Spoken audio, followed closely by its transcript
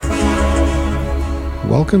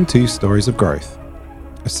Welcome to Stories of Growth,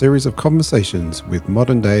 a series of conversations with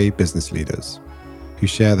modern-day business leaders who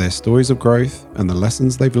share their stories of growth and the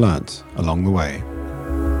lessons they've learnt along the way.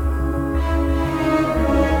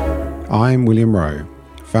 I'm William Rowe,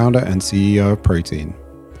 founder and CEO of Protein.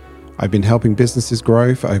 I've been helping businesses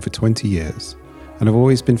grow for over 20 years, and I've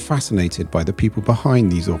always been fascinated by the people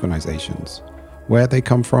behind these organizations, where they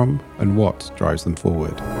come from, and what drives them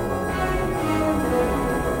forward.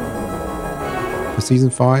 For Season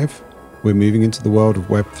 5, we're moving into the world of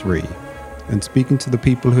Web3 and speaking to the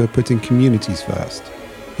people who are putting communities first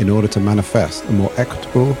in order to manifest a more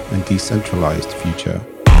equitable and decentralized future.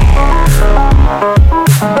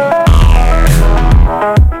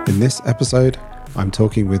 In this episode, I'm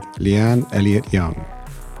talking with Leanne Elliott-Young,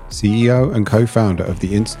 CEO and co-founder of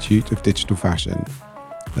the Institute of Digital Fashion,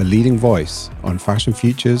 a leading voice on fashion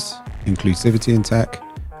futures, inclusivity in tech,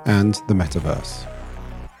 and the metaverse.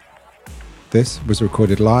 This was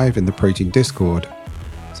recorded live in the Protein Discord,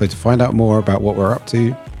 so to find out more about what we're up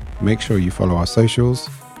to, make sure you follow our socials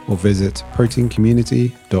or visit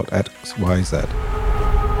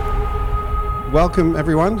proteincommunity.xyz. Welcome,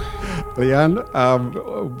 everyone.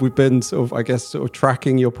 Leanne, we've been sort of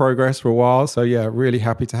tracking your progress for a while, so really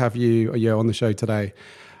happy to have you on the show today.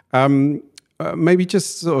 Maybe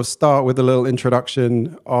just sort of start with a little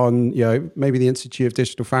introduction on, maybe the Institute of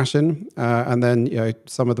Digital Fashion, and then,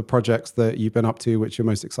 some of the projects that you've been up to, which you're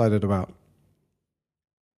most excited about.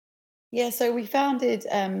 Yeah, so we founded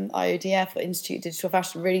IODF, or Institute of Digital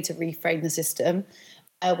Fashion, really to reframe the system.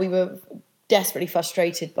 We were desperately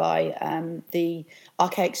frustrated by the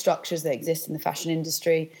archaic structures that exist in the fashion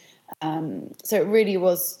industry. So it really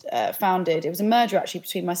was founded. It was a merger, actually,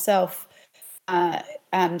 between myself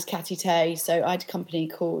and Katy Tay. So I had a company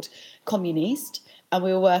called Communiste, and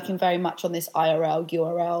we were working very much on this IRL,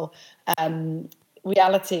 URL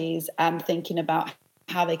realities and thinking about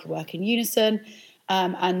how they could work in unison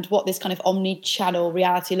and what this kind of omni-channel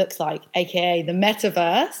reality looks like, aka the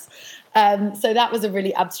metaverse. So that was a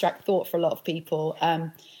really abstract thought for a lot of people.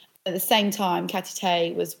 At the same time, Katy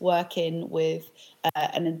Tay was working with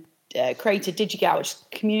created DigiGal, which is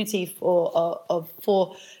a community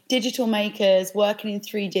for digital makers working in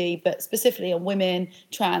 3D, but specifically on women,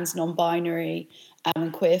 trans, non-binary,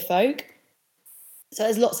 and queer folk. So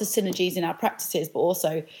there's lots of synergies in our practices, but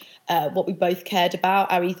also what we both cared about.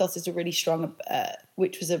 Our ethos is a really strong,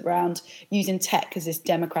 which was around using tech as this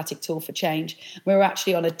democratic tool for change. We were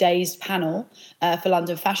actually on a dazed panel for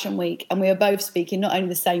London Fashion Week, and we were both speaking not only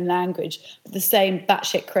the same language, but the same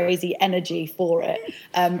batshit crazy energy for it.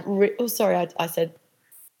 Sorry, I said,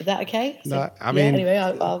 is that okay? No, I mean, anyway,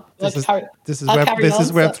 this is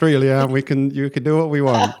Web3, Leanne. You can do what we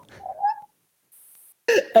want.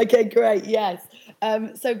 Okay, great. Yes.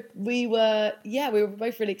 So we were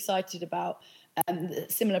both really excited about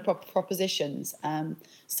similar propositions.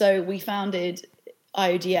 So we founded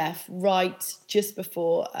IODF right just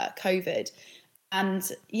before COVID. And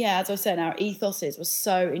as I was saying, our ethoses were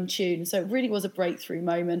so in tune. So it really was a breakthrough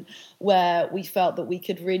moment where we felt that we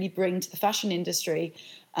could really bring to the fashion industry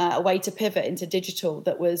a way to pivot into digital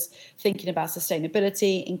that was thinking about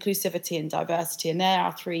sustainability, inclusivity, and diversity. And they're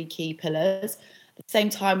our three key pillars. At the same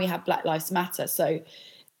time, we have Black Lives Matter. So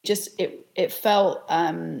it felt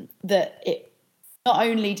that it not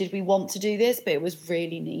only did we want to do this, but it was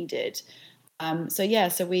really needed. So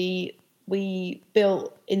we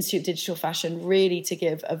built Institute of Digital Fashion really to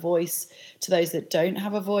give a voice to those that don't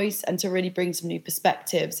have a voice and to really bring some new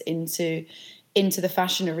perspectives into the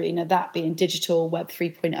fashion arena, that being digital, Web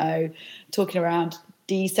 3.0, talking around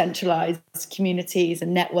decentralized communities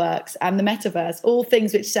and networks and the metaverse, all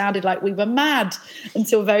things which sounded like we were mad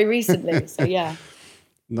until very recently. So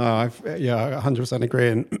No, I 100% agree.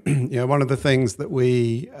 And one of the things that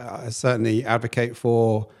we certainly advocate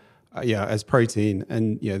for, as Protein,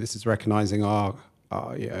 and this is recognizing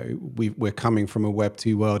we're coming from a Web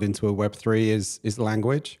 2 world into a Web 3 is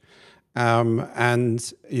language,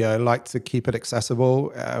 and like to keep it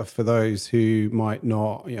accessible for those who might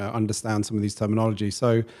not understand some of these terminologies.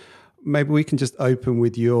 So maybe we can just open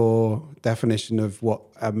with your definition of what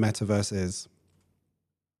a metaverse is.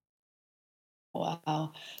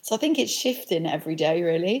 Wow. So I think it's shifting every day,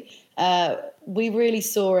 really. We really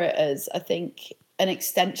saw it as, I think, an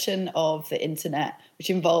extension of the internet, which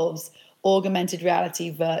involves augmented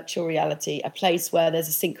reality, virtual reality, a place where there's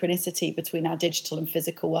a synchronicity between our digital and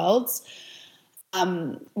physical worlds.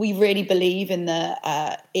 We really believe in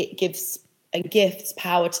it gives and gifts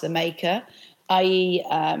power to the maker, i.e.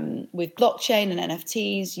 With blockchain and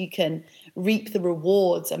NFTs, you can reap the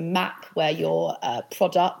rewards and map where your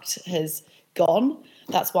product has gone.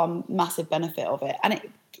 That's one massive benefit of it. And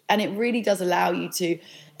and it really does allow you to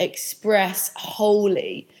express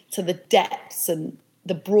wholly to the depths and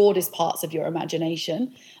the broadest parts of your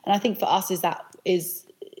imagination. And I think for us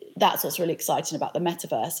that's what's really exciting about the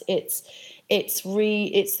metaverse.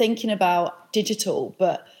 It's thinking about digital,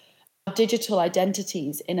 but digital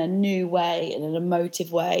identities in a new way, in an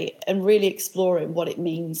emotive way, and really exploring what it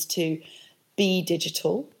means to be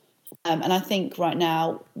digital. And I think right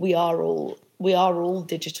now we are all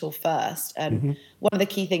digital first. And one of the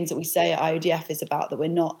key things that we say at IODF is about that we're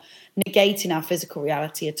not negating our physical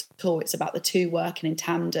reality at all. It's about the two working in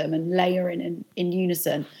tandem and layering in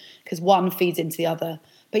unison, because one feeds into the other.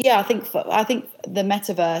 But yeah, I think the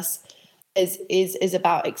metaverse is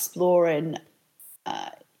about exploring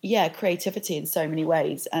creativity in so many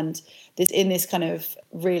ways, and this kind of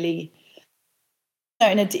really,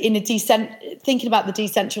 thinking about the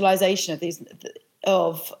decentralization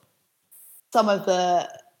of some of the.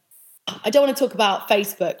 I don't want to talk about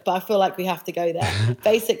Facebook, but I feel like we have to go there.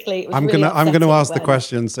 Basically, it was I'm gonna ask the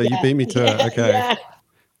question, so you beat me to it. Okay.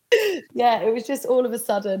 Yeah, it was just all of a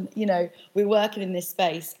sudden, we're working in this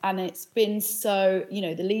space, and it's been so,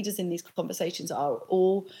 the leaders in these conversations are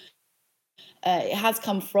all. It has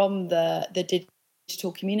come from the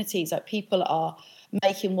digital communities. Like, people are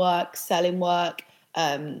making work, selling work,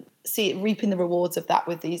 reaping the rewards of that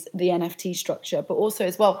with the NFT structure, but also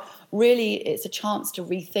as well, really, it's a chance to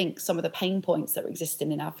rethink some of the pain points that are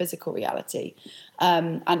existing in our physical reality,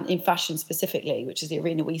 and in fashion specifically, which is the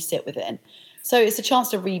arena we sit within. So it's a chance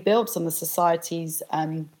to rebuild some of the society's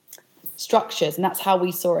structures, and that's how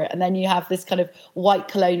we saw it. And then you have this kind of white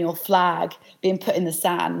colonial flag being put in the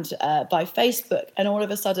sand by Facebook, and all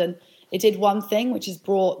of a sudden it did one thing, which is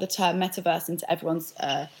brought the term metaverse into everyone's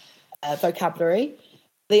vocabulary.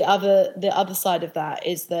 The other side of that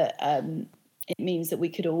is that it means that we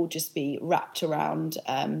could all just be wrapped around.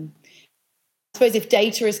 I suppose if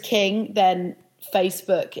data is king, then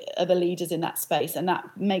Facebook are the leaders in that space, and that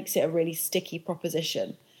makes it a really sticky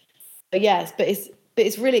proposition. But yes, but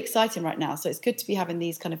it's really exciting right now. So it's good to be having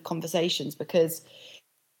these kind of conversations, because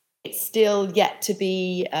it's still yet to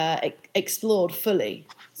be explored fully.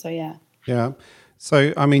 So yeah. Yeah.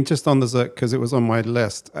 So I mean, just on the Zuck, because it was on my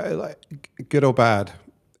list, good or bad,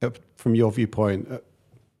 from your viewpoint,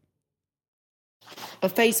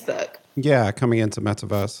 of Facebook. Yeah, coming into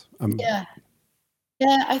metaverse.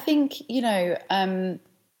 Yeah, I think, the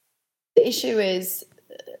issue is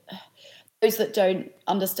those that don't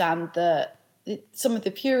understand some of the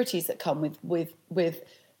purities that come with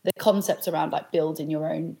the concepts around, like building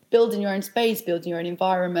your own space, building your own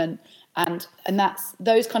environment, and that's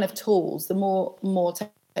those kind of tools. The more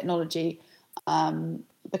technology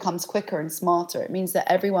becomes quicker and smarter, it means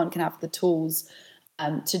that everyone can have the tools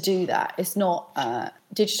to do that. It's not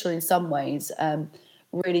digital in some ways.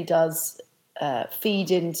 Really does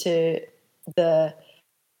feed into the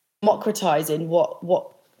democratizing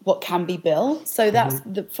what can be built. So that's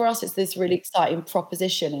for us, it's this really exciting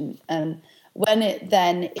proposition. And when it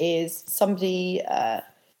then is somebody,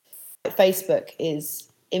 Facebook is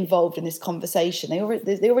involved in this conversation,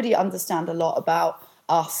 they already understand a lot about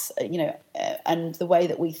us, and the way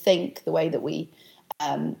that we think, the way that we,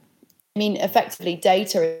 effectively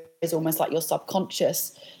data is almost like your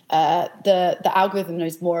subconscious. The algorithm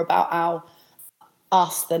knows more about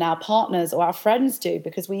us than our partners or our friends do,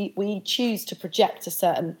 because we choose to project a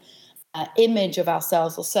certain image of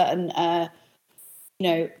ourselves, or certain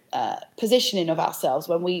positioning of ourselves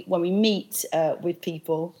when we meet with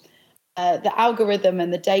people. The algorithm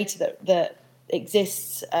and the data that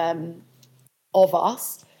exists of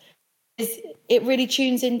us, it really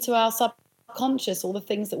tunes into our subconscious, all the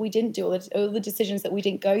things that we didn't do, all the decisions that we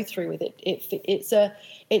didn't go through with it. It's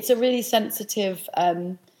a really sensitive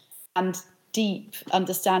and deep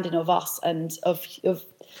understanding of us, and of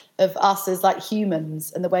us as like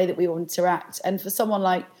humans, and the way that we all interact. And for someone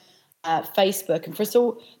like Facebook, and for us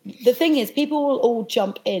all, the thing is, people will all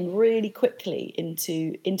jump in really quickly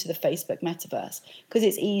into the Facebook metaverse, because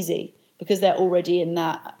it's easy, because they're already in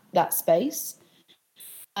that space,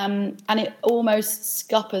 and it almost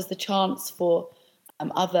scuppers the chance for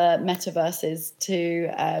other metaverses to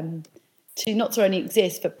not to only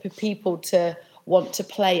exist, but for people to want to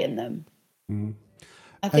play in them.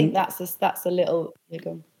 I think that's a little.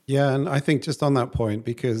 Yeah, and I think just on that point,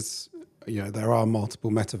 because there are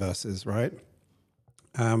multiple metaverses, right?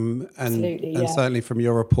 And certainly from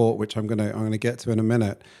your report, which I'm gonna get to in a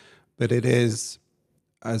minute, but it is,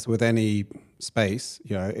 as with any space,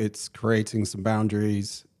 it's creating some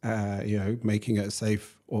boundaries, making it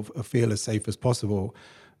safe, or feel as safe as possible.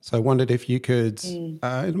 So I wondered if you could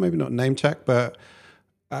maybe not name check, but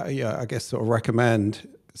I guess sort of recommend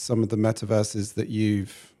some of the metaverses that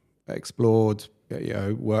you've explored,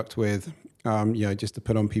 worked with, just to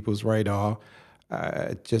put on people's radar,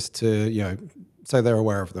 just to, so they're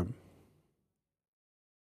aware of them?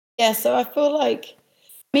 Yeah, so I feel like,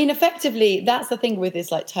 I mean, effectively, that's the thing with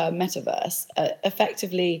this like term metaverse.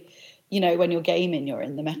 Effectively, when you're gaming, you're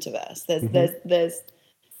in the metaverse. There's.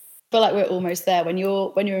 I feel like we're almost there. When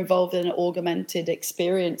you're involved in an augmented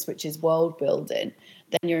experience, which is world building,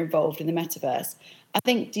 then you're involved in the metaverse. I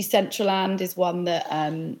think Decentraland is one that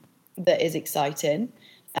that is exciting.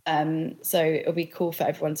 So it'll be cool for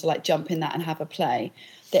everyone to like jump in that and have a play.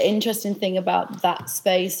 The interesting thing about that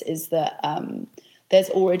space is that there's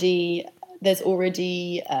already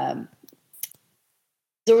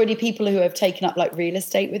people who have taken up like real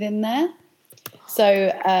estate within there.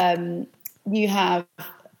 So you have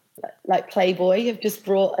like Playboy have just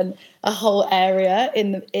brought a whole area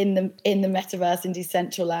in the metaverse in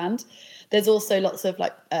Decentraland. There's also lots of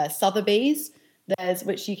like Sotheby's. There's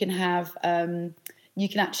which you can have. You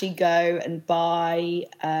can actually go and buy.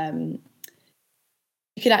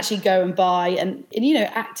 You can actually go and buy and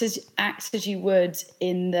act as you would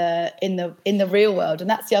in the real world. And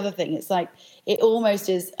that's the other thing. It's like it almost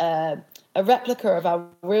is a replica of our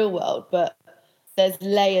real world, but there's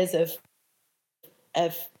layers of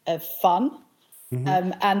fun,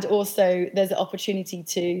 and also there's an opportunity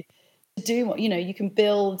to do what you can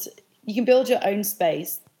build your own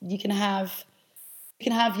space. You can have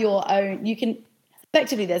your own. You can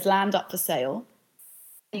effectively there's land up for sale.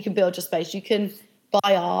 You can build your space. You can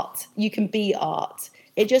buy art. You can be art.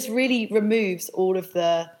 It just really removes all of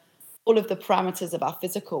the parameters of our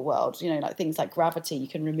physical world. Like things like gravity. You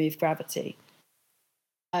can remove gravity.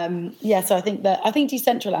 So I think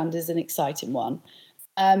Decentraland is an exciting one.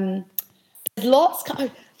 There's lots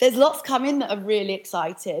coming that are really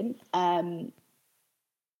exciting.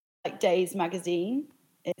 Like Days Magazine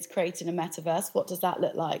is creating a metaverse. What does that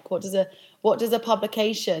look like? What does a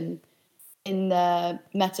publication in the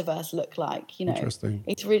metaverse look like? Interesting.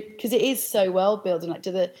 It's because it is so well built. And like,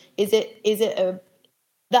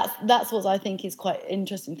 that's what I think is quite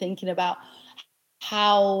interesting, thinking about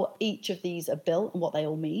how each of these are built and what they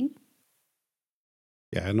all mean.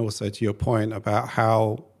 Yeah, and also to your point about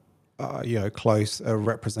how close a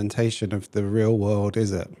representation of the real world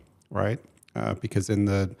is it, right? Because in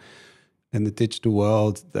the digital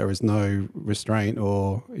world there is no restraint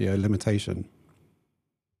or limitation.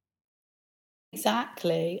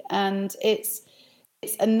 Exactly, and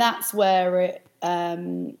that's where it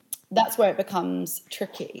becomes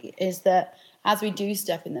tricky. Is that as we do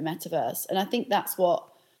step in the metaverse, and I think that's what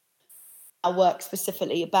our work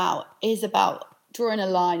specifically is about drawing a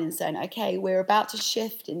line and saying, okay, we're about to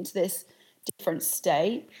shift into this different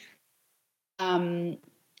state, and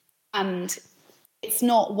it's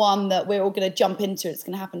not one that we're all going to jump into. It's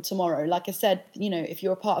going to happen tomorrow. Like I said, if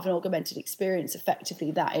you're a part of an augmented experience,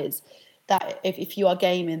 effectively that is that. If you are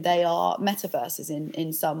gaming, they are metaverses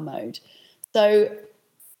in some mode. So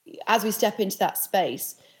as we step into that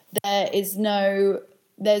space, there's no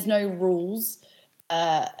rules.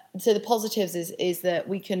 So the positives is that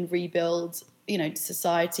we can rebuild,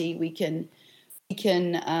 society. We can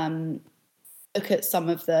look at some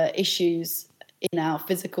of the issues in our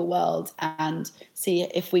physical world and see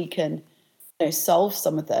if we can solve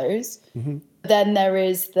some of those. Mm-hmm. Then there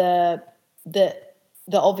is the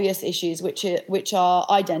obvious issues which are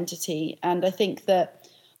identity, and I think that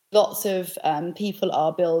lots of people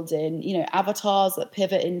are building avatars that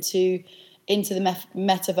pivot into the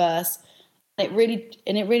metaverse. It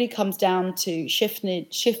really comes down to shift.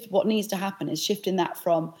 What needs to happen is shifting that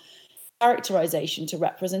from characterization to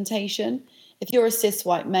representation. If you're a cis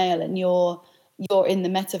white male and you're in the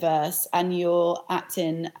metaverse and you're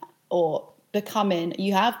acting or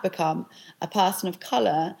you have become a person of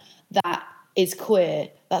color that is queer,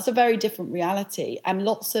 that's a very different reality. And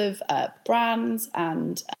lots of brands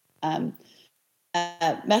and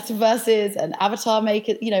metaverses and avatar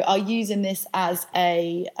makers, are using this as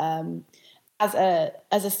a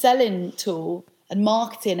selling tool and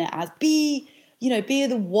marketing it as be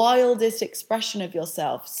the wildest expression of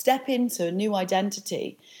yourself, step into a new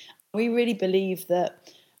identity. We really believe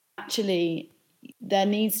that actually we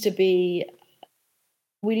need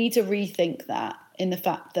to rethink that, in the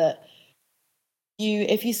fact that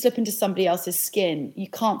if you slip into somebody else's skin, you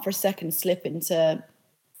can't for a second slip into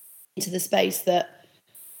the space that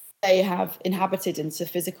they have inhabited into the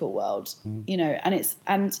physical world,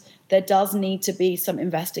 and there does need to be some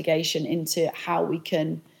investigation into how we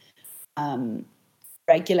can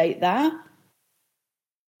regulate that.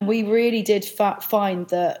 We really did find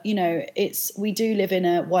that we do live in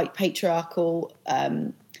a white patriarchal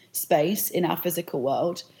space in our physical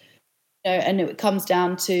world, and it comes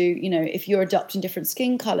down to, if you're adopting different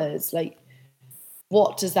skin colors, like,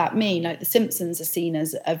 what does that mean? Like, the Simpsons are seen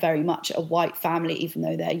as a very much a white family, even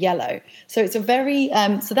though they're yellow. So it's a very,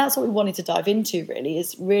 so that's what we wanted to dive into, really,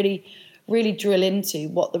 is really, really drill into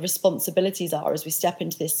what the responsibilities are as we step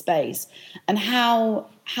into this space, and how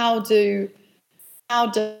do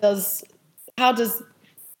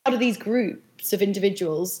these groups of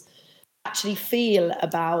individuals actually feel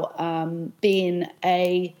about being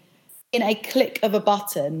in a click of a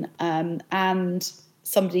button, and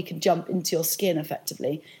somebody can jump into your skin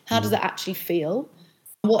effectively. How does that actually feel?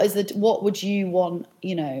 What would you want,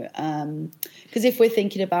 because if we're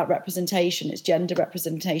thinking about representation, it's gender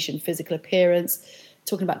representation, physical appearance,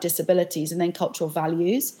 talking about disabilities, and then cultural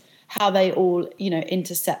values, how they all,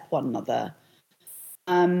 intercept one another.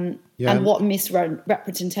 And what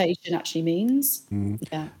misrepresentation actually means.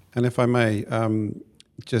 Yeah. And if I may,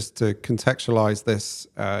 just to contextualize this,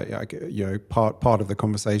 part of the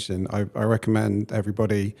conversation, I recommend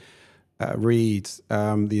everybody read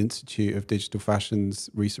the Institute of Digital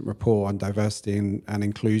Fashion's recent report on diversity and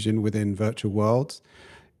inclusion within virtual worlds.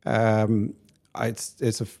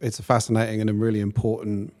 It's a fascinating and a really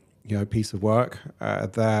important piece of work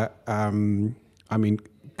that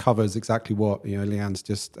covers exactly what Leanne's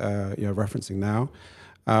just referencing now.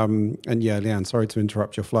 And Leanne, sorry to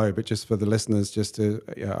interrupt your flow, but just for the listeners, just to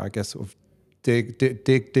I guess sort of dig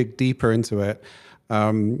deeper into it,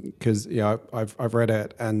 because I've read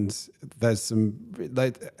it, and there's some,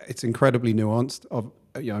 it's incredibly nuanced.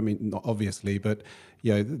 Not obviously, but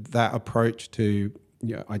that approach to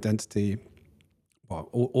identity, well,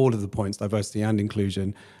 all of the points, diversity and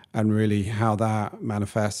inclusion, and really how that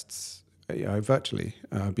manifests virtually,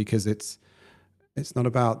 because it's not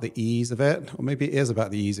about the ease of it, or maybe it is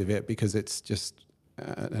about the ease of it, because it's just,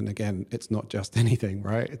 and again, it's not just anything,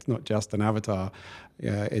 right? It's not just an avatar.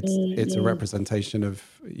 It's a representation of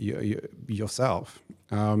yourself.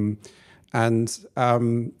 I've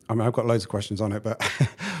got loads of questions on it, but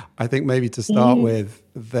I think maybe to start with,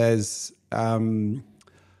 there's, and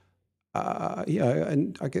I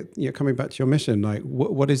get, coming back to your mission, like,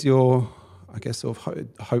 what is your, I guess, sort of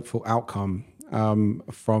hopeful outcome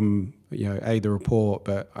from the report,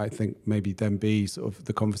 but I think maybe then B, sort of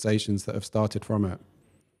the conversations that have started from it?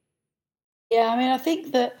 Yeah, I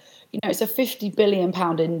think that it's a £50 billion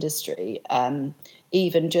industry,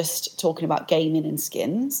 even just talking about gaming and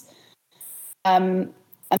skins, and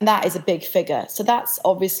that is a big figure. So that's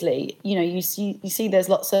obviously, you see there's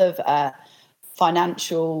lots of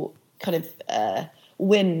financial kind of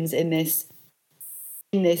wins in this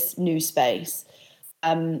new space.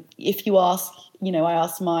 If you ask, I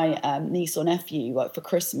asked my niece or nephew for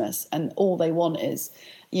Christmas, and all they want is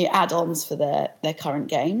add-ons for their current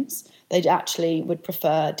games. They actually would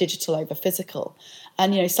prefer digital over physical.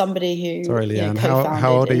 And somebody who, sorry, Leanne,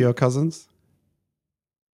 how old are your cousins?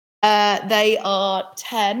 They are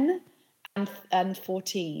 10 and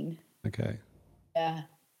 14. Okay. Yeah.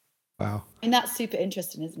 Wow. That's super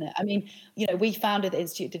interesting, isn't it? We founded the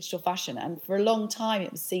Institute of Digital Fashion, and for a long time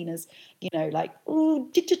it was seen as, like, oh,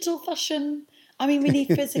 digital fashion. We need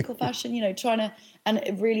physical fashion, trying to, and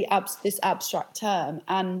it really this abstract term.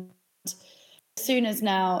 And as soon as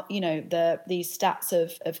now, these stats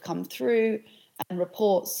have come through and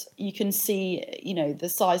reports, you can see, the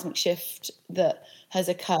seismic shift that has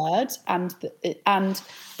occurred, and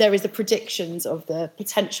there is the predictions of the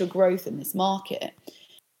potential growth in this market,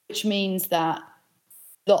 which means that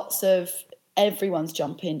everyone's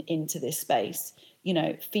jumping into this space,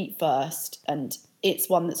 feet first, and it's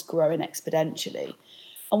one that's growing exponentially.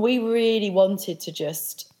 And we really wanted to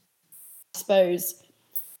just, I suppose,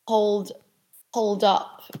 hold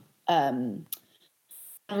up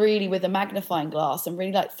really with a magnifying glass, and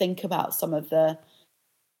really like think about some of the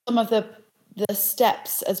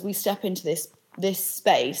steps as we step into this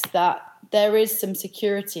space, that there is some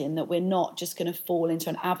security in that we're not just going to fall into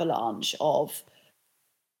an avalanche of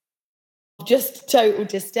just total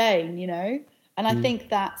disdain, and I think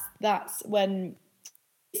that's when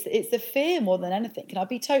it's the fear more than anything. Can I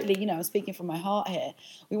be totally, I'm speaking from my heart here.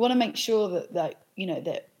 We want to make sure that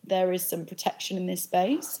that there is some protection in this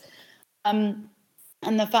space, and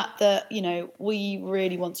the fact that we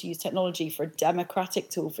really want to use technology for a democratic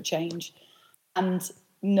tool for change, and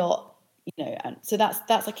not, and so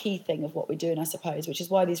that's a key thing of what we're doing, I suppose, which is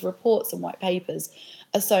why these reports and white papers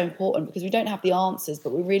are so important, because we don't have the answers,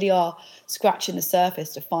 but we really are scratching the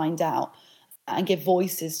surface to find out and give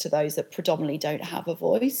voices to those that predominantly don't have a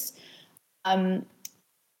voice. And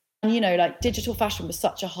like, digital fashion was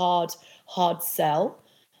such a hard sell.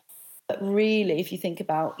 But really, if you think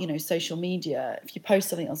about, social media, if you post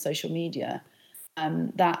something on social media,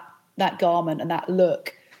 that that garment and that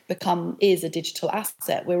look is a digital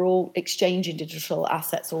asset. We're all exchanging digital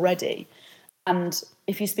assets already. And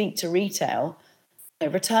if you speak to retail,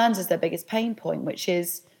 returns is their biggest pain point, which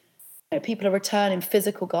is people are returning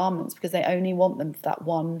physical garments because they only want them for that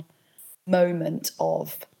one moment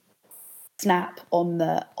of snap on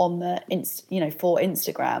the for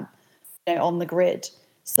Instagram, on the grid.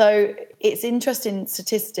 So it's interesting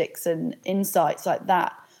statistics and insights like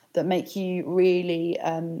that make you really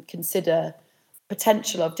consider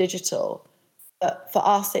potential of digital. But for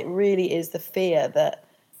us, it really is the fear that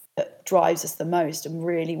drives us the most, and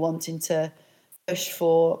really wanting to push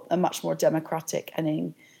for a much more democratic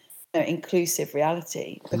and inclusive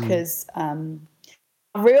reality, because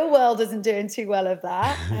real world isn't doing too well of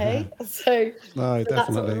that. Hey, so No, that's what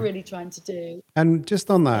definitely. we're really trying to do. And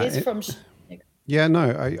just on that, It's from yeah, no,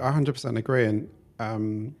 I 100% agree.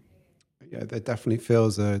 And there definitely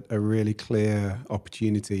feels a really clear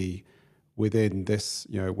opportunity within this,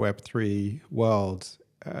 Web3 world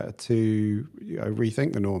to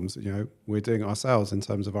rethink the norms. We're doing it ourselves in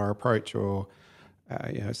terms of our approach, or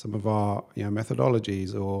some of our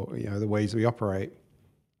methodologies, or the ways we operate,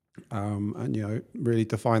 and really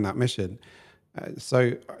define that mission.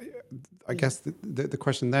 So I guess the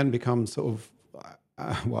question then becomes sort of,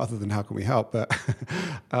 well, other than how can we help, but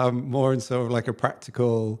more in sort of like a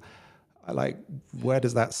practical, like, where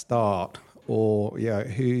does that start, or where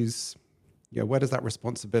does that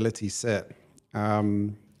responsibility sit?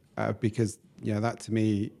 Because that to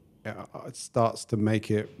me it starts to make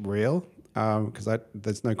it real, because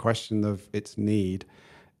there's no question of its need.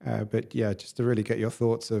 But yeah, just to really get your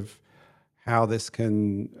thoughts of how this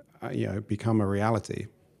can become a reality,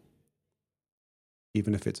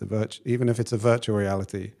 even if it's a virtual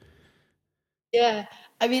reality. Yeah,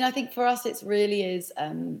 I mean, I think for us, it really is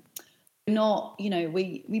not,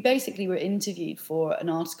 we basically were interviewed for an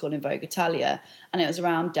article in Vogue Italia, and it was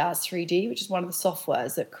around DAZ 3D, which is one of the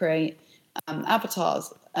softwares that create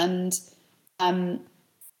avatars. And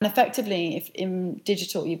effectively, if in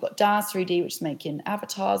digital, you've got DAZ 3D, which is making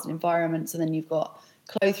avatars and environments, and then you've got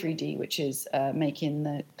Clo 3D, which is making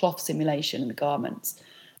the cloth simulation and the garments.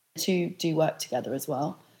 The two do work together as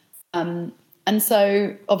well. And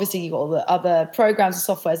so obviously you've got all the other programs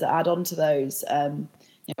and softwares that add on to those,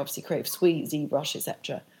 obviously Creative Suite, ZBrush,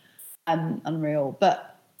 etc., Unreal.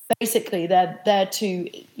 But basically they're two,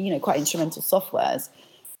 quite instrumental softwares.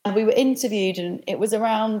 And we were interviewed, and it was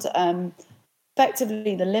around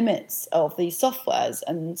effectively the limits of these softwares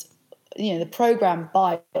and, the program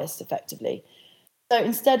bias effectively. So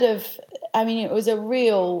instead of, it was a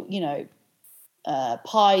real,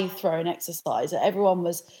 pie throwing exercise. Everyone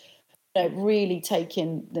was really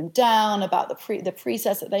taking them down about the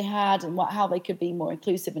presets that they had and how they could be more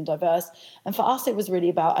inclusive and diverse. And for us, it was really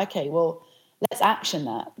about, okay, well, let's action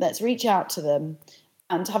that. Let's reach out to them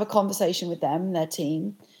and have a conversation with them, their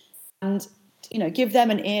team, and give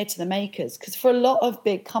them an ear to the makers. Because for a lot of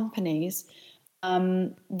big companies,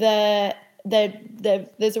 there's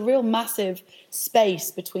a real massive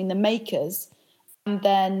space between the makers and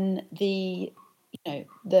then the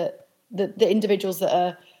individuals that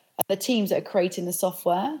are the teams that are creating the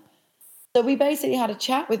software. So we basically had a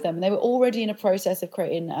chat with them. They were already in a process of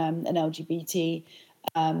creating an LGBT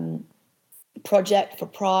project for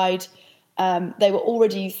Pride. They were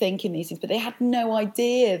already thinking these things, but they had no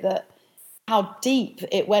idea how deep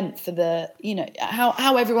it went for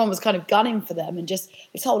how everyone was kind of gunning for them, and just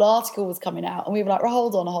this whole article was coming out, and we were like, well,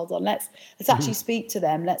 hold on, let's actually speak to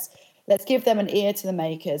them. Let's give them an ear to the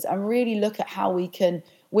makers and really look at how we can,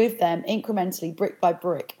 with them, incrementally, brick by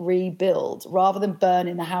brick, rebuild rather than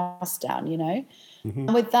burning the house down,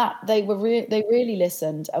 And with that, they really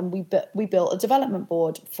listened, and we built a development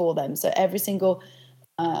board for them. So every single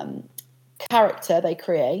character they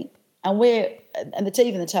create, and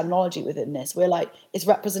even the terminology within this, we're like, it's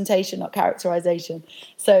representation, not characterization.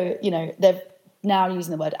 So, they're now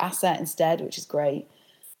using the word asset instead, which is great,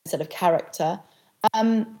 instead of character.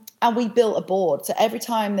 And we built a board. So every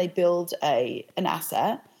time they build an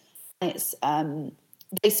asset, it's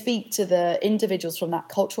they speak to the individuals from that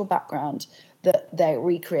cultural background that they're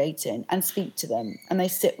recreating, and speak to them, and they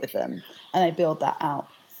sit with them, and they build that out.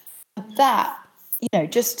 That,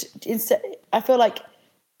 I feel like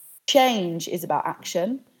change is about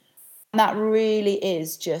action, and that really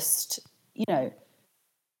is just,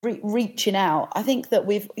 reaching out. I think that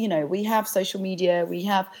we have social media.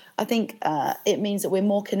 I think it means that we're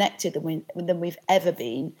more connected than we've ever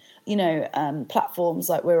been. Platforms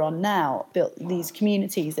like we're on now built these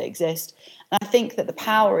communities that exist. And I think that the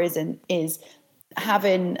power is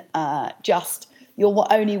having just you're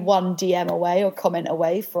only one DM away or comment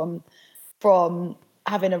away from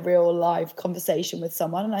having a real live conversation with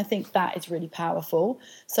someone. And I think that is really powerful.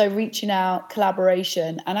 So reaching out,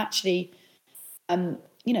 collaboration, and actually,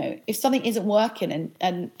 if something isn't working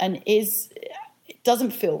and it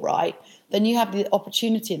doesn't feel right, then you have the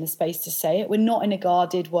opportunity in the space to say it. We're not in a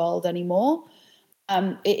guarded world anymore.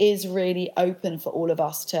 It is really open for all of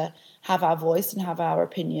us to have our voice and have our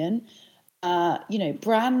opinion.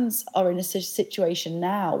 Brands are in a situation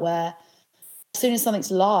now where as soon as something's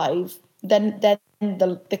live, then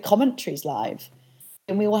the commentary's live,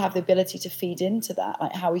 and we all have the ability to feed into that,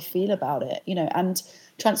 like how we feel about it, and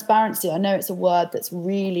transparency. I know it's a word that's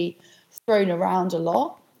really thrown around a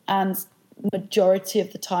lot, and majority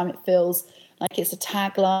of the time it feels like it's a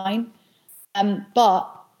tagline. But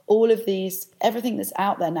all of these, everything that's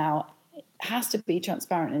out there now has to be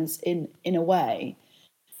transparent in a way.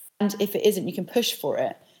 And if it isn't, you can push for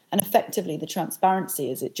it. And effectively, the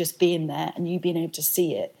transparency is it just being there and you being able to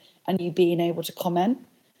see it and you being able to comment.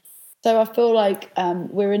 So I feel like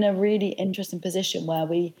we're in a really interesting position where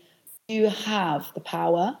we do have the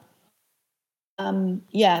power. So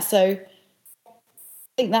I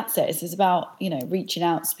think that's it. It's about, reaching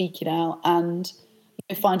out, speaking out, and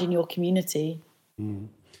finding your community.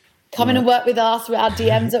 Come in and work with us. Our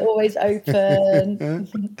DMs are always open.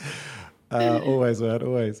 Always, man,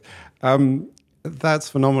 always. That's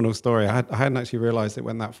a phenomenal story. I hadn't actually realized it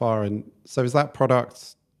went that far. And so is that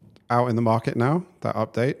product out in the market now, that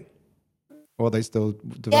update? Or are they still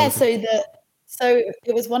developing? Yeah, so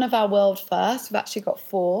it was one of our world first. We've actually got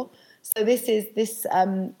 4. So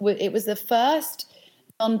it was the first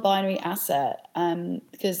non-binary asset,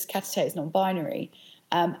 because Catite is non-binary.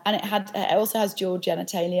 And it also has dual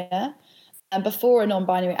genitalia. And before, a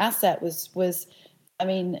non-binary asset was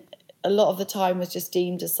a lot of the time was just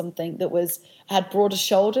deemed as something that had broader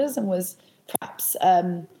shoulders and was perhaps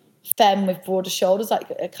femme with broader shoulders,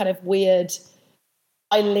 like a kind of weird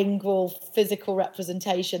bilingual physical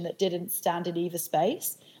representation that didn't stand in either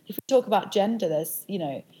space. If we talk about gender, there's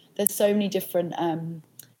so many different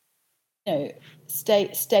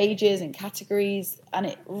stages and categories, and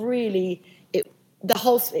it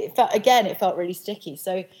felt really sticky.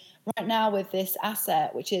 So right now with this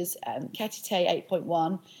asset, which is Ketite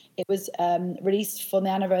 8.1, it was released for the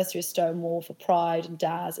anniversary of Stonewall, for Pride and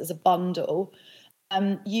Daz as a bundle.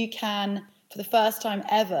 You can, for the first time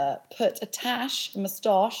ever, put a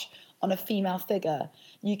moustache on a female figure.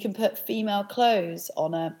 You can put female clothes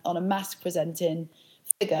on a masc presenting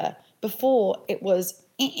figure. Before it was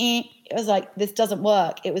like, this doesn't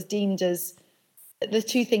work. It was deemed as the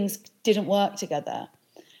two things didn't work together.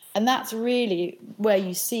 And that's really where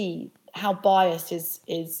you see how bias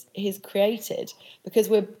is created, because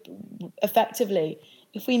we're effectively,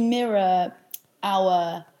 if we mirror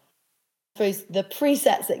the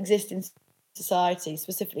presets that exist in society,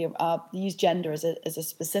 specifically use gender as a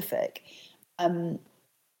specific,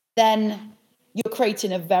 then you're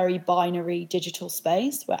creating a very binary digital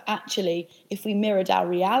space where actually, if we mirrored our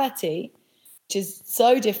reality, which is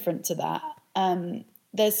so different to that,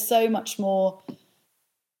 there's so much more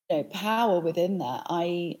power within that.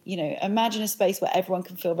 Imagine a space where everyone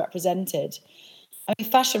can feel represented. I mean,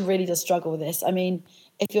 fashion really does struggle with this. I mean,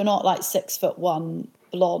 if you're not like 6'1",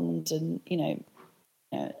 blonde and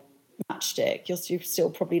matchstick, you're still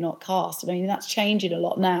probably not cast. I mean, that's changing a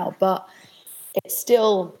lot now, but it's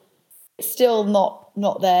still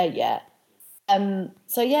not there yet.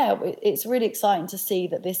 So yeah, it's really exciting to see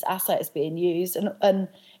that this asset is being used, and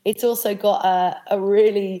it's also got a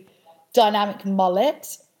really dynamic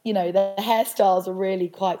mullet. The hairstyles are really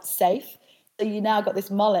quite safe. So you now got this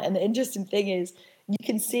mullet, and the interesting thing is you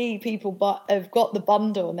can see people have got the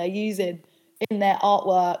bundle and they're using in their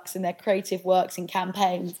artworks and their creative works and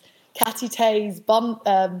campaigns Catite's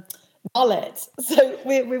mullet. So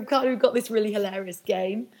we've got this really hilarious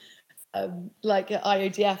game, like at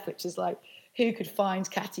IODF, which is like, who could find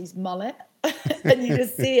Catty's mullet? And you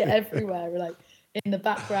just see it everywhere, like in the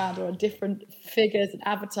background or on different figures and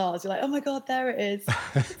avatars. You're like, oh my god, there it is.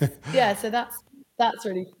 Yeah, so that's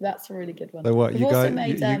a really good one. So what,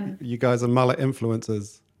 you guys are mullet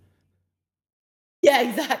influencers? Yeah,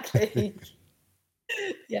 exactly.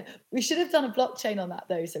 Yeah, we should have done a blockchain on that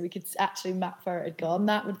though, so we could actually map where it had gone.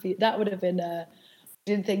 That would have been.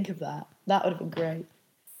 Didn't think of that. That would have been great.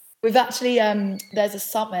 We've actually there's a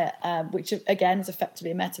summit which again is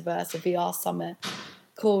effectively a metaverse, a VR summit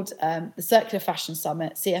called the Circular Fashion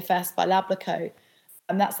Summit, CFS by Lablaco,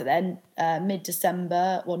 and that's at then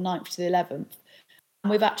mid-December, 9th to the 11th.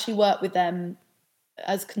 And we've actually worked with them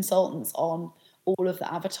as consultants on all of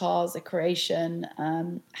the avatars, the creation,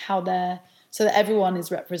 so that everyone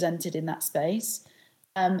is represented in that space.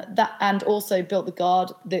 That, and also built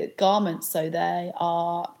the garments so they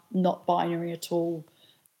are not binary at all.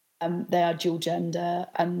 They are dual gender,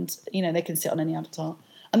 and they can sit on any avatar.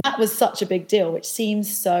 And that was such a big deal, which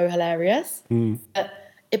seems so hilarious. But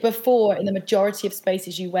before, in the majority of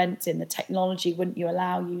spaces you went in, the technology wouldn't you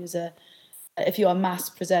allow you if you are mass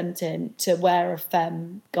presenting, to wear a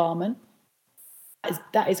femme garment.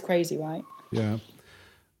 That is crazy, right? Yeah,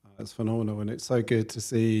 that's phenomenal, and it's so good to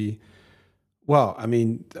see. Well, I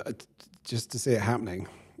mean, just to see it happening,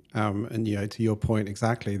 and to your point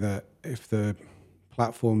exactly, that if the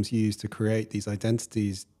platforms used to create these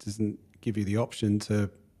identities doesn't give you the option to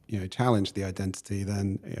challenge the identity,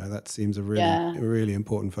 then that seems a really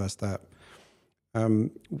important first step.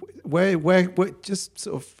 Where just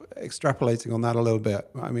sort of extrapolating on that a little bit,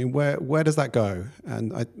 I mean, where does that go?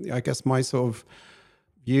 And I guess my sort of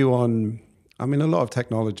view on, I mean, a lot of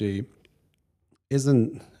technology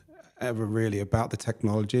isn't ever really about the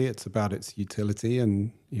technology. It's about its utility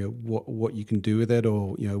and what you can do with it,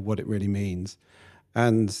 or what it really means.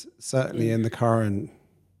 And certainly in the current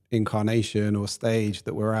incarnation or stage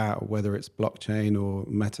that we're at, whether it's blockchain or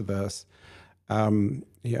metaverse,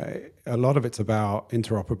 a lot of it's about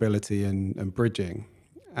interoperability and bridging.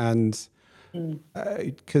 And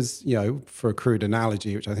because, for a crude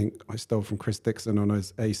analogy, which I think I stole from Chris Dixon on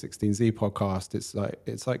his A16Z podcast,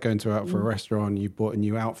 it's like going out for a restaurant, you bought a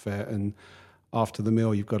new outfit, and after the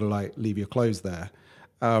meal, you've got to leave your clothes there.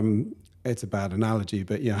 It's a bad analogy,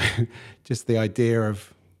 but just the idea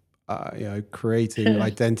of creating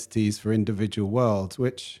identities for individual worlds,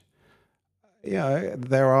 which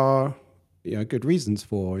there are good reasons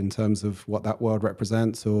for, in terms of what that world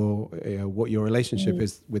represents, or what your relationship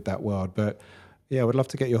is with that world. But I would love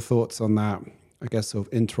to get your thoughts on that, I guess, sort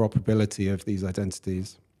of interoperability of these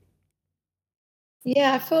identities.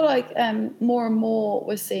 Yeah, I feel like more and more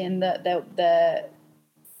we're seeing that the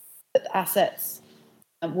assets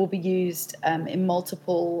will be used in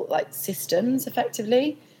multiple systems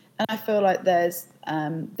effectively, and I feel like there's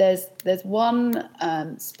one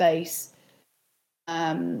space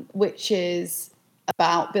which is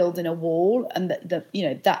about building a wall, and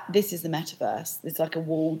that this is the metaverse. It's like a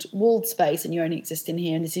walled space, and you only exist in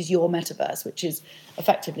here, and this is your metaverse, which is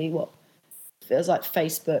effectively what feels like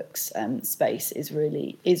Facebook's space is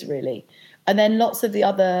really. And then lots of the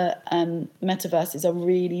other metaverses are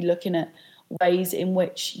really looking at ways in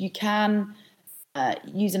which you can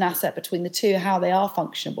use an asset between the two, how they are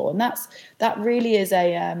functionable, and that really is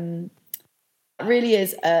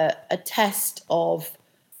a test of,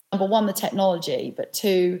 number one, the technology, but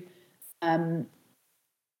two, the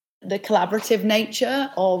collaborative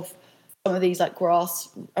nature of some of these I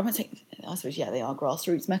suppose they are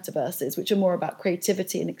grassroots metaverses, which are more about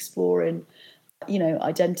creativity and exploring,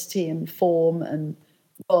 identity and form and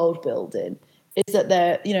world building. Is that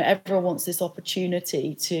everyone wants this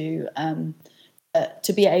opportunity to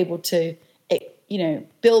be able to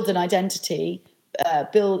build an identity,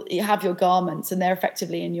 have your garments, and they're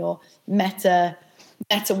effectively in your meta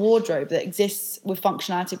wardrobe that exists with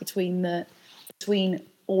functionality between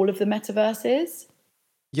all of the metaverses.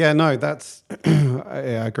 Yeah, no, that's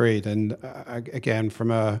agreed. And again,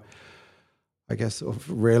 from I guess sort of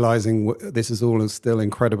realizing this is all still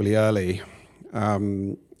incredibly early,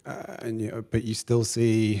 but you still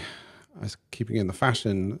see, keeping in the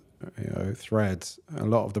fashion threads, a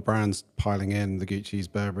lot of the brands piling in, the Gucci's,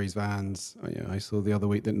 Burberry's, Vans. I saw the other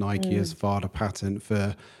week that Nike has filed a patent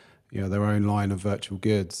for their own line of virtual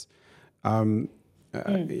goods. I mean,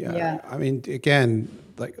 again,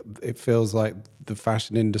 it feels like the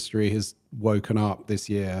fashion industry has woken up this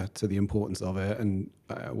year to the importance of it, and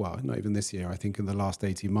not even this year. I think in the last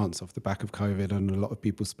 18 months, off the back of COVID, and a lot of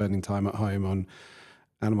people spending time at home on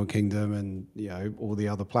Animal Kingdom and all the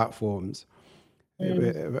other platforms.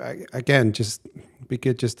 Again, just be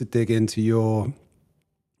good just to dig into your.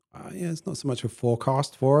 It's not so much a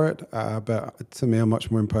forecast for it, but to me, I'm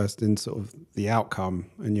much more impressed in sort of the outcome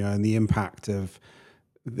and the impact of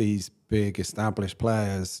these big established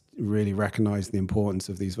players really recognize the importance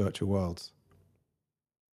of these virtual worlds.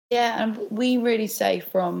 Yeah, and we really say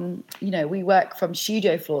we work from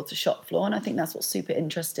studio floor to shop floor, and I think that's what's super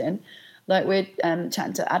interesting. Like we're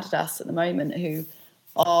chatting to Adidas at the moment, who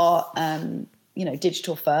are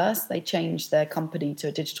digital first. They changed their company to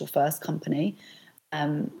a digital first company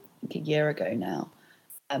a year ago now,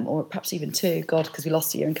 or perhaps even two. God, because we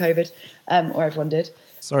lost a year in COVID, or everyone did.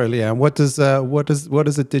 Sorry, Leanne. What does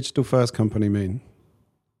a digital first company mean?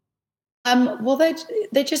 Well,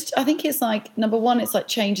 they just, I think it's like, number one, it's like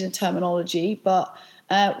changing the terminology, but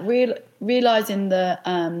realizing that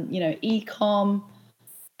e-com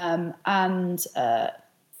and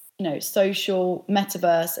social,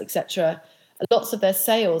 metaverse, etc., lots of their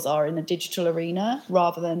sales are in the digital arena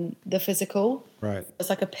rather than the physical. Right. It's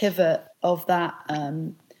like a pivot of that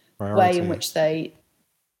way in Priority. which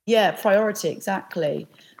priority, exactly.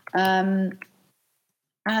 And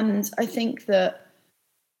I think that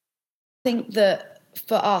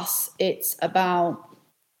for us, it's about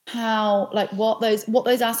how, like, what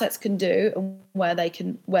those assets can do and where they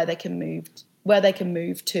can move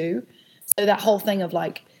to. So that whole thing of,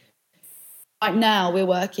 like, right now we're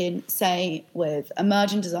working, say, with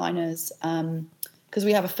emerging designers, because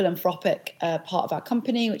we have a philanthropic part of our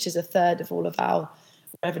company, which is a third of all of our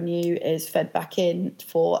revenue is fed back in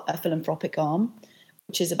for a philanthropic arm,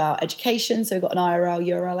 which is about education. So we've got an IRL,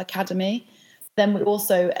 URL academy. Then we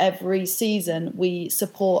also, every season, we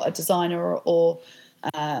support a designer, or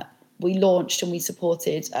we launched and we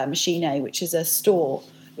supported Machine A, which is a store.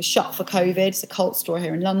 It was shut for COVID. It's a cult store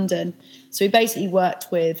here in London. So we basically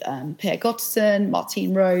worked with Pierre Gotterson,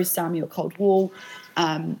 Martine Rose, Samuel Coldwall,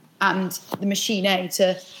 and the Machine A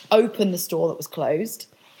to open the store that was closed.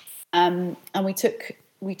 And we took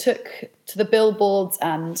to the billboards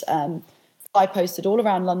and I posted all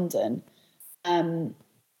around London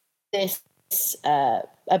this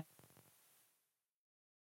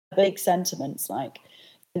big sentiments, like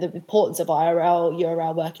the importance of IRL,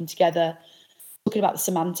 URL working together, talking about the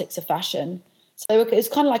semantics of fashion. So it's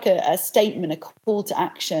kind of like a statement, a call to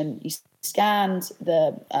action. You scanned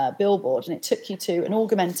the billboard and it took you to an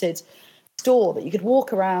augmented store that you could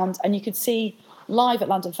walk around and you could see live at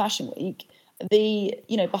London Fashion Week the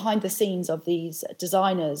behind the scenes of these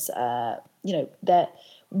designers,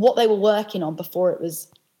 what they were working on before it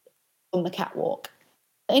was on the catwalk.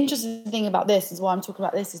 The interesting thing about this is why I'm talking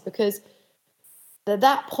about this is because at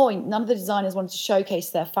that point, none of the designers wanted to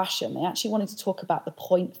showcase their fashion. They actually wanted to talk about the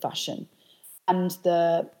point fashion, and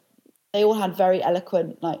they all had very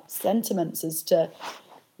eloquent, like, sentiments as to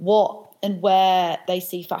what and where they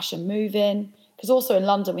see fashion moving. Because also in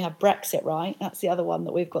London we have Brexit, right? That's the other one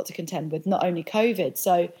that we've got to contend with, not only COVID.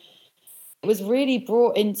 So it was really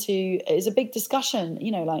brought into, it was a big discussion,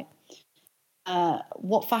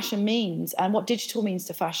 what fashion means and what digital means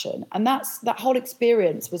to fashion. And that whole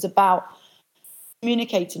experience was about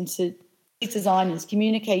communicating to these designers,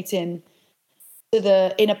 communicating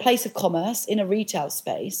to in a place of commerce, in a retail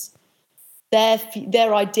space,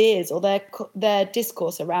 their ideas or their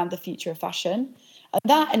discourse around the future of fashion. And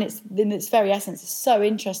that, in its very essence, is so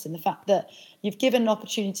interesting. The fact that you've given an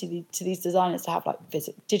opportunity to these designers to have, like,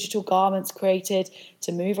 digital garments created,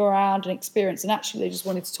 to move around and experience. And actually, they just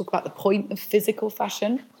wanted to talk about the point of physical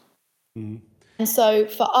fashion. Mm. And so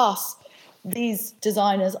for us, these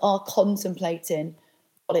designers are contemplating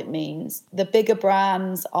what it means. The bigger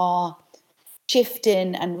brands are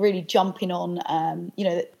shifting and really jumping on,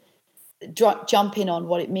 jumping on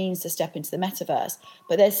what it means to step into the metaverse.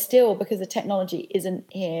 But there's still, because the technology isn't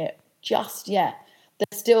here just yet,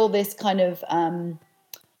 there's still this kind of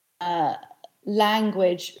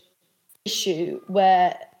language issue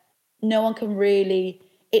where no one can really,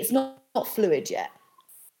 it's not fluid yet.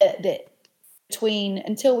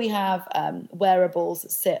 Until we have wearables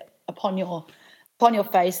that sit upon your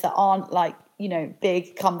face that aren't like,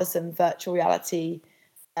 big cumbersome virtual reality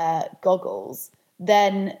goggles,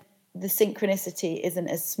 then the synchronicity isn't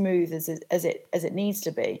as smooth as it needs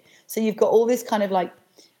to be. So you've got all this kind of, like,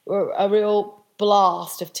 a real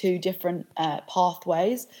blast of two different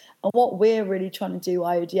pathways. And what we're really trying to do,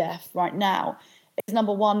 IODF, right now, is,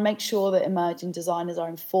 number one, make sure that emerging designers are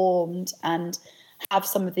informed and have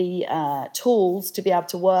some of the tools to be able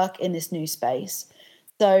to work in this new space.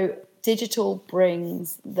 So digital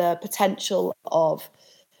brings the potential of,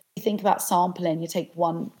 you think about sampling, you take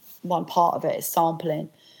one part of it is sampling.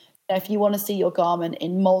 If you want to see your garment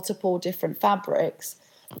in multiple different fabrics,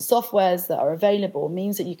 the softwares that are available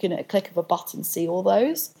means that you can, at a click of a button, see all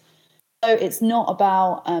those. So it's not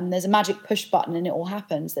about there's a magic push button and it all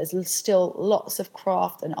happens. There's still lots of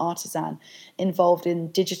craft and artisan involved in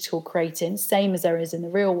digital creating, same as there is in the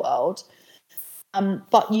real world.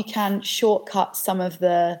 But you can shortcut some of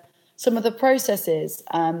the processes,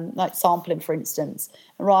 like sampling, for instance,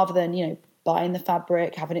 and rather than buying the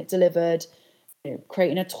fabric, having it delivered,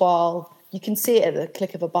 creating a toile, you can see it at the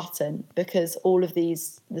click of a button, because all of the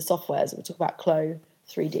softwares that we talk about, Clo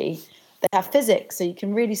 3D, they have physics, so you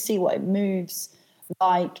can really see what it moves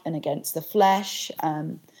like and against the flesh.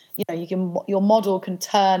 Your model can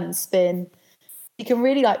turn and spin. You can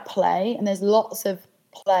really, like, play, and there's lots of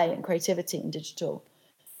play and creativity in digital.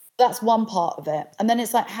 That's one part of it. And then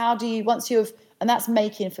it's like, how do you, and that's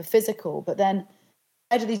making for physical, but then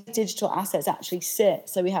where do these digital assets actually sit?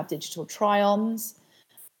 So we have digital try-ons,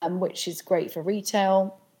 which is great for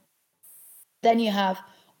retail. Then you have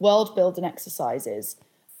world building exercises,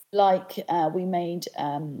 like we made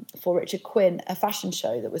for Richard Quinn a fashion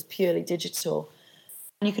show that was purely digital.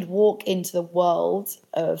 And you could walk into the world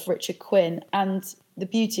of Richard Quinn, and the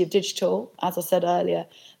beauty of digital, as I said earlier,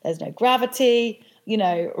 there's no gravity. You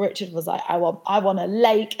know, Richard was like, I want a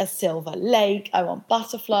lake, a silver lake. I want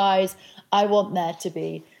butterflies. I want there to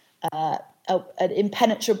be an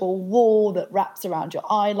impenetrable wall that wraps around your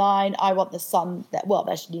eye line. I want the sun that, well,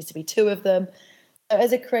 there needs to be two of them. So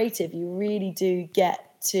as a creative, you really do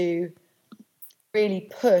get to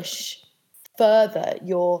really push further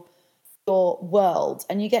your world,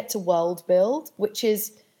 and you get to world build, which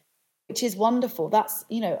is wonderful. That's,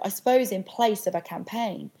 you know, I suppose in place of a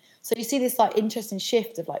campaign. So you see this like interesting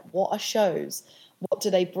shift of like, what are shows? What do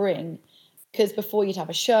they bring? Because before you'd have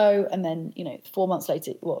a show, and then, you know, 4 months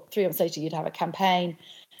later, 3 months later, you'd have a campaign,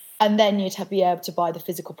 and then you'd be able to buy the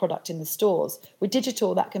physical product in the stores. With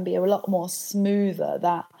digital, that can be a lot more smoother,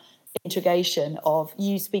 that integration of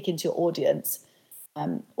you speaking to your audience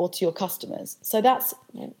or to your customers. So that's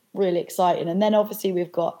really exciting. And then obviously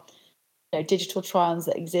we've got, you know, digital try-ons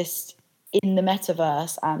that exist in the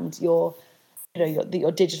metaverse, and your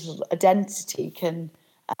digital identity can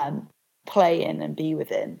play in and be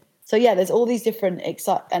within. So yeah, there's all these different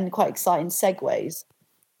and quite exciting segues.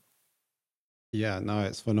 Yeah, no,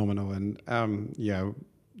 it's phenomenal. And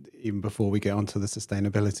even before we get onto the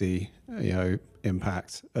sustainability,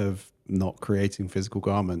 impact of not creating physical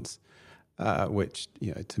garments, which,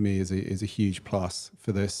 to me is a huge plus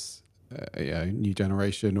for this new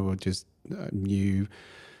generation, or just new,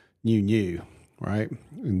 right?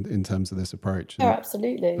 In terms of this approach. Yeah,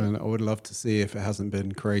 absolutely. And I would love to see, if it hasn't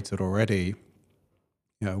been created already,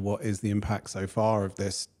 what is the impact so far of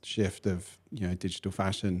this shift of, digital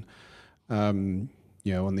fashion, on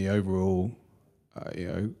the overall,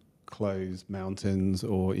 clothes mountains,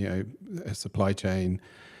 or, a supply chain,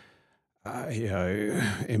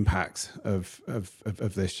 impact of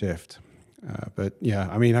this shift. But yeah,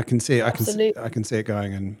 I mean, I can see it. I can see it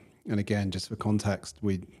going. And again, just for context,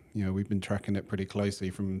 we've been tracking it pretty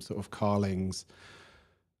closely from sort of Carling's,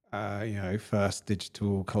 first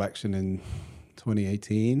digital collection in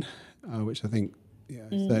 2018, which I think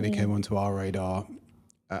certainly came onto our radar.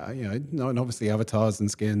 And obviously avatars and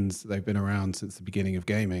skins, they've been around since the beginning of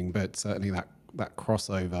gaming, but certainly that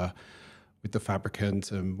crossover with the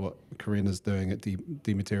Fabricant and what Karina's doing at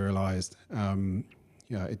Dematerialized,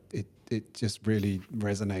 it just really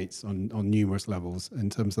resonates on numerous levels in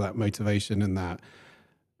terms of that motivation and that,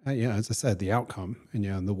 as I said, the outcome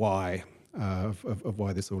and the why of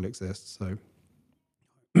why this all exists. So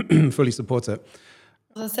fully support it.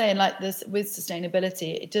 As I was saying, like this with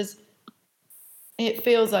sustainability, it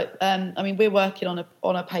feels like, we're working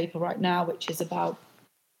on a paper right now, which is about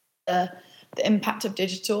the impact of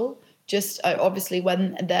digital. Just obviously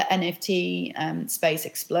when the NFT space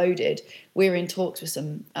exploded, we were in talks with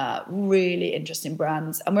some really interesting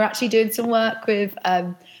brands, and we're actually doing some work with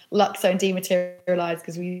Luxo and Dematerialized,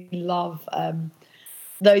 because we love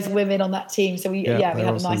those women on that team. So we had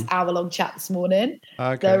awesome. A nice hour-long chat this morning.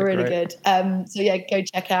 Okay, they're really good. So yeah, go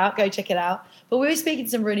check it out. But we were speaking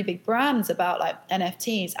to some really big brands about like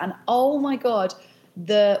NFTs, and oh my god,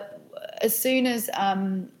 as soon as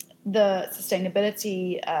the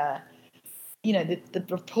sustainability, the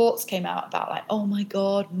reports came out about like, oh my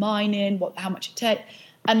god, mining, how much it takes,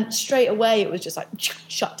 and straight away it was just like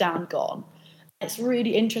shut down, gone. It's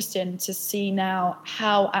really interesting to see now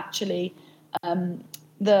how actually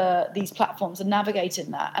these platforms are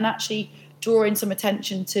navigating that, and actually drawing some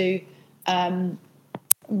attention to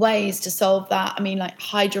ways to solve that. I mean, like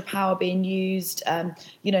hydropower being used,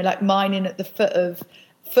 like mining at the foot of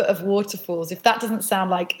waterfalls. If that doesn't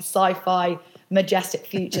sound like sci-fi majestic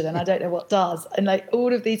future, then I don't know what does. And like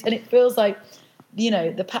all of these, and it feels like, in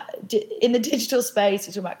the digital space,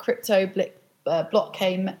 we're talking about crypto,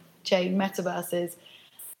 blockchain chain, metaverses.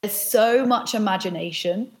 There's so much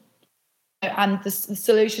imagination, and the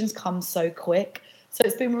solutions come so quick. So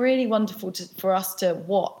it's been really wonderful for us to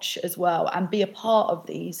watch as well and be a part of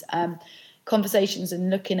these conversations, and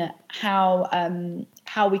looking at how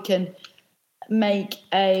we can make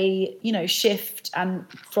a shift, and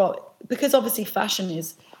because obviously fashion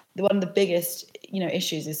is one of the biggest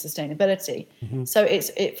issues is sustainability. Mm-hmm. So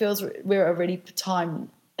it feels we're at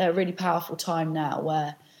a really powerful time now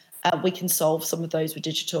where we can solve some of those with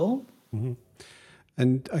digital. Mm-hmm.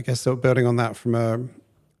 And I guess so, building on that from a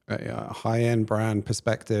high-end brand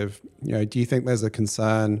perspective, do you think there's a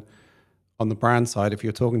concern on the brand side, if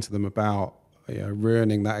you're talking to them about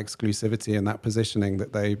ruining that exclusivity and that positioning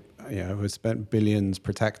that they have spent billions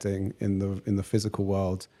protecting in the physical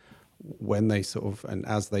world? when they sort of, and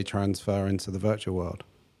as they transfer into the virtual world?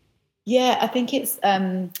 Yeah, I think it's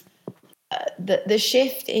the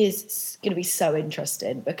shift is going to be so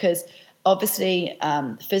interesting because obviously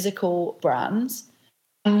physical brands,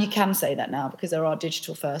 and you can say that now because there are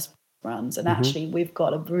digital first brands, and actually we've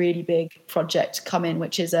got a really big project coming,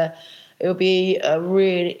 which is it'll be a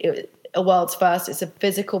world's first. It's a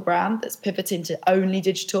physical brand that's pivoting to only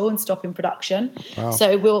digital and stopping production. Wow.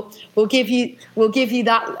 So we'll give you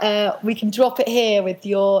that. We can drop it here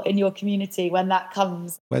in your community when that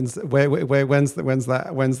comes. When's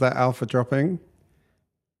that alpha dropping?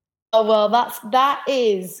 Oh well, that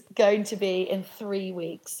is going to be in 3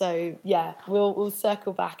 weeks. So yeah, we'll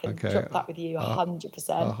circle back and drop that with you 100%.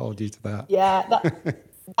 I'll hold you to that. Yeah,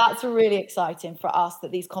 that's really exciting for us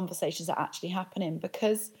that these conversations are actually happening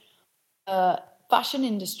because fashion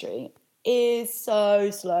industry is so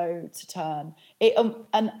slow to turn.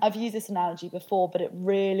 And I've used this analogy before, but it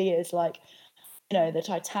really is like, the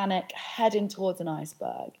Titanic heading towards an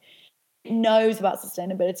iceberg. It knows about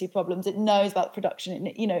sustainability problems. It knows about production.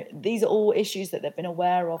 These are all issues that they've been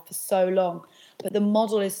aware of for so long. But the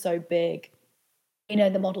model is so big.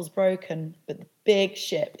 The model's broken, but the big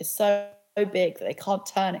ship is so big that they can't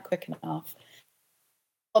turn it quick enough.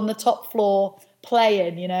 On the top floor,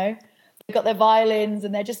 playing. They've got their violins,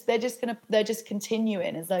 and they're just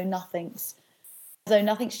continuing as though nothing's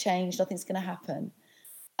changed, nothing's going to happen.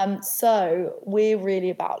 So we're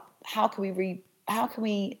really about how can we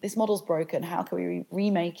this model's broken, how can we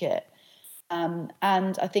remake it? And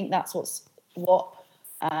I think that's what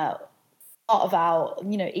part of our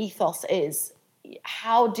ethos is.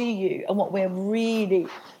 How do you, and what we're really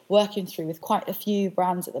working through with quite a few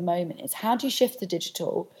brands at the moment, is how do you shift to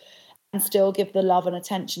digital and still give the love and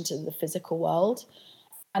attention to the physical world?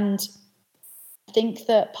 And I think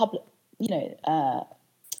that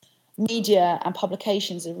media and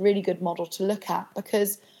publications are a really good model to look at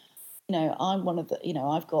because I'm one of the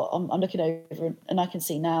I'm looking over and I can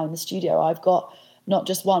see now in the studio I've got not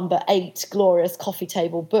just one but 8 glorious coffee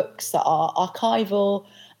table books that are archival,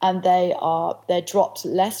 and they're dropped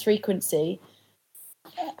less frequently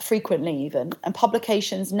even. And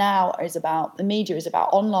publications now the media is about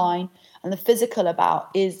online, and the physical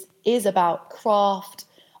is about craft,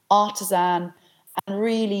 artisan, and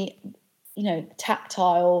really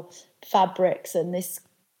tactile fabrics,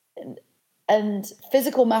 and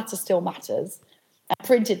physical matter still matters, and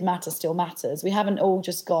printed matter still matters. We haven't all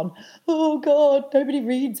just gone, oh God, nobody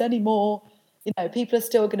reads anymore. People are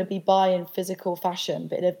still going to be buying physical fashion,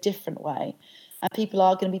 but in a different way. And people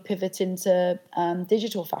are going to be pivoting to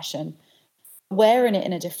digital fashion, wearing it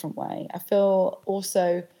in a different way. I feel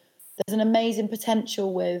also there's an amazing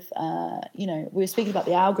potential with, we were speaking about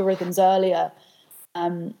the algorithms earlier,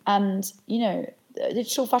 and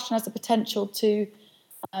digital fashion has the potential to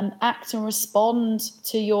act and respond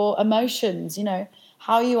to your emotions,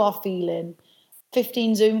 how you are feeling.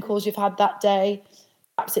 15 Zoom calls you've had that day,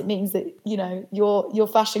 perhaps it means that your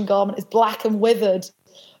fashion garment is black and withered,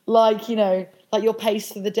 like your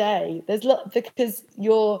pace for the day. Because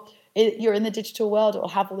you're in the digital world, it will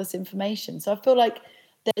have all this information. So I feel like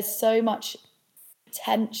there's so much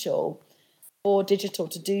potential for digital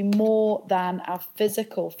to do more than our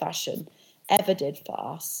physical fashion ever did for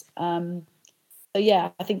us. So yeah,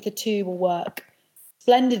 I think the two will work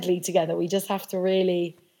splendidly together. We just have to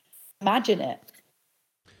really imagine it.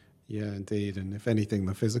 Yeah, indeed. And if anything,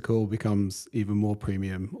 the physical becomes even more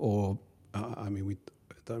premium, or we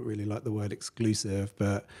don't really like the word exclusive,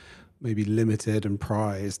 but maybe limited and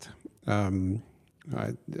prized. In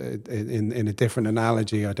a different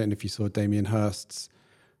analogy, I don't know if you saw Damien Hirst's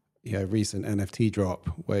recent NFT drop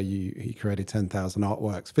where he created 10,000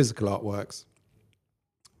 artworks, physical artworks,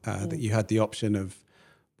 that you had the option of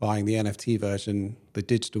buying the NFT version, the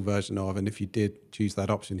digital version of, and if you did choose that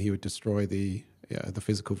option, he would destroy the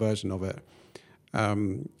physical version of it.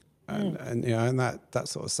 And that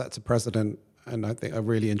sort of sets a precedent, and I think a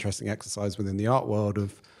really interesting exercise within the art world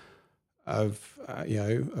of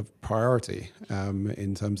priority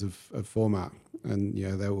in terms of format. And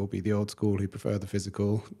there will be the old school who prefer the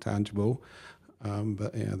physical, tangible,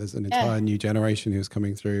 but there's an entire new generation who's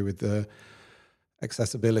coming through with the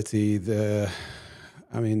accessibility, and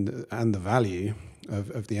the value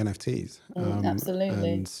of the NFTs.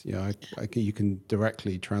 Absolutely. And you can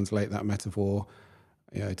directly translate that metaphor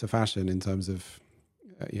to fashion in terms of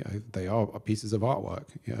they are pieces of artwork.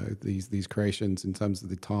 These creations in terms of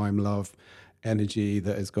the time, love, energy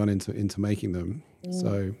that has gone into making them.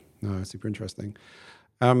 So no, super interesting.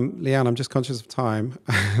 Leanne, I'm just conscious of time,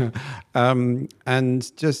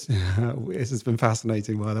 and just this has been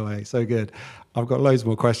fascinating, by the way. So good. I've got loads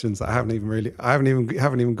more questions that I haven't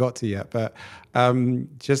even got to yet. But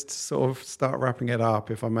just to sort of start wrapping it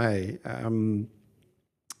up, if I may.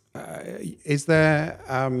 Is there?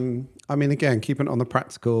 I mean, again, keeping it on the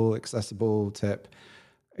practical, accessible tip.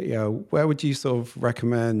 Where would you sort of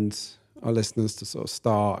recommend our listeners to sort of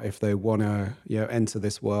start if they want to, enter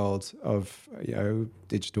this world of,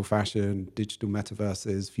 digital fashion, digital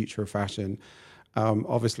metaverses, future of fashion?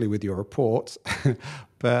 Obviously with your report,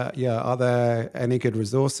 but are there any good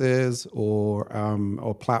resources or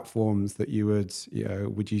platforms that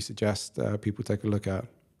would you suggest people take a look at?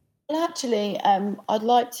 Well, actually, I'd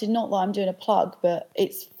like to, not that I'm doing a plug, but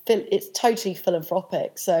it's totally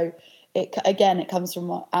philanthropic. So it comes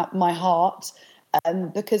from my heart,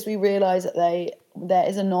 because we realise that there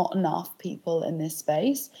is not enough people in this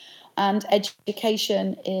space, and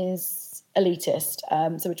education is elitist.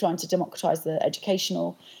 So we're trying to democratise the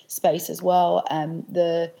educational space as well.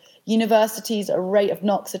 The universities at a rate of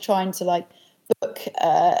knots are trying to book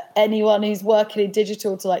anyone who's working in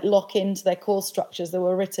digital to lock into their course structures that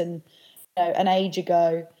were written an age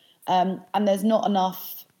ago, and there's not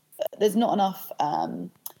enough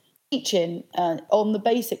teaching on the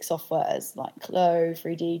basic softwares like Clo,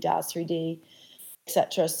 3D, DAZ 3D,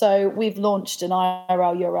 etc. So we've launched an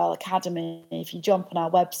IRL URL Academy. If you jump on our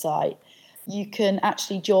website, you can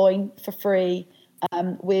actually join for free.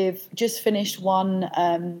 We've just finished one,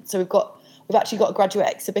 so we've actually got a graduate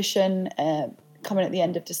exhibition coming at the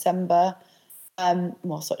end of December.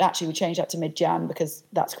 Actually we changed that to mid-Jan because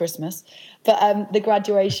that's Christmas. But the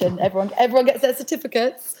graduation, everyone gets their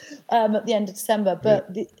certificates at the end of December. But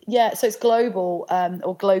so it's global,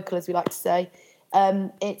 or glocal as we like to say.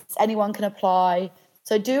 It's anyone can apply.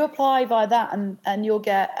 So do apply via that, and you'll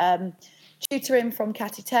get tutoring from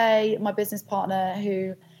Catty Tay, my business partner,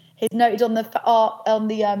 who is noted on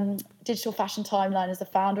the digital fashion timeline as the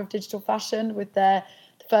founder of Digital Fashion, with the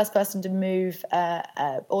first person to move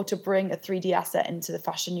or to bring a 3D asset into the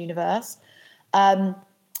fashion universe.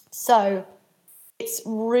 So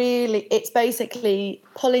it's basically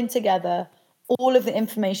pulling together all of the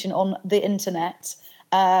information on the internet,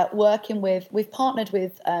 we've partnered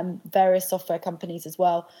with various software companies as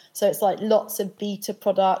well. So it's lots of beta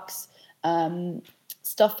products,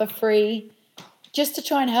 stuff for free, just to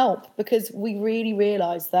try and help, because we really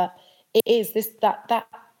realise that it is that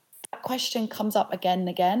question comes up again and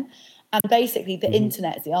again, and basically the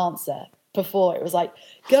internet is the answer. Before it was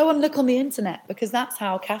go and look on the internet, because that's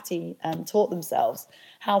how Catty taught themselves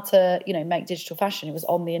how to make digital fashion. It was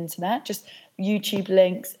on the internet, just YouTube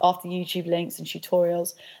links after YouTube links and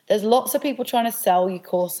tutorials. There's lots of people trying to sell you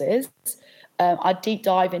courses. I deep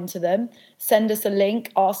dive into them. Send us a link,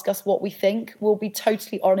 ask us what we think. We'll be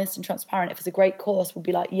totally honest and transparent. If it's a great course, we'll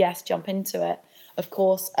be yes, jump into it, of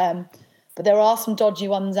course. But there are some dodgy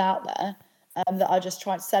ones out there that are just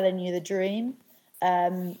trying to selling you the dream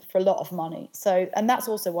for a lot of money. So, and that's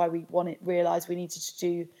also why we realised we needed to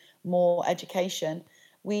do more education.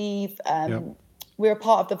 We're a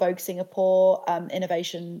part of the Vogue Singapore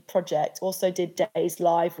innovation project. Also did days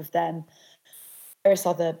live with them, various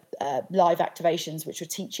other live activations which were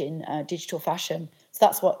teaching digital fashion. So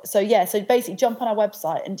that's what. So basically, jump on our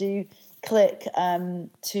website and click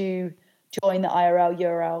to join the IRL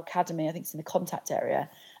URL Academy. I think it's in the contact area.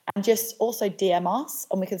 And just also DM us,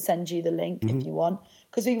 and we can send you the link if you want,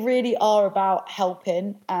 because we really are about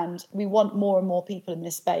helping, and we want more and more people in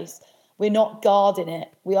this space. We're not guarding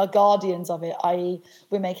it. We are guardians of it, i.e.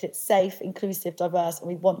 we're making it safe, inclusive, diverse, and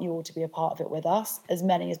we want you all to be a part of it with us, as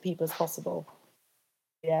many as people as possible.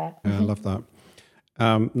 Yeah, I love that.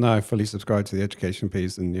 No, I fully subscribe to the education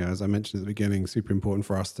piece. And, as I mentioned at the beginning, super important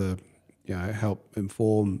for us to, help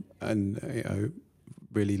inform and,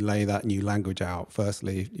 really lay that new language out.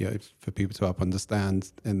 Firstly, for people to help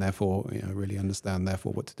understand, and therefore, really understand,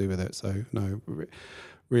 therefore, what to do with it. So, no,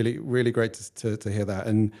 really, really great to hear that.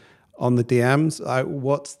 And on the DMs,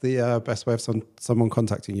 what's the best way of someone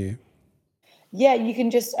contacting you? Yeah, you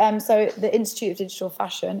can just, so the Institute of Digital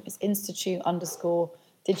Fashion is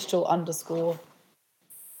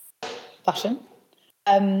Institute_digital_fashion.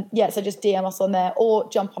 So just DM us on there or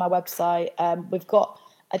jump on our website. We've got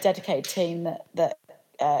a dedicated team that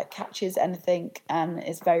catches anything and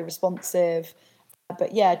is very responsive.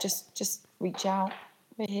 But yeah, just reach out.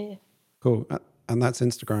 We're here. Cool. And that's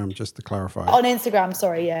Instagram, just to clarify. On Instagram,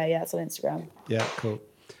 sorry. Yeah, it's on Instagram. Yeah, cool.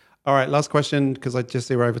 All right, last question, because I just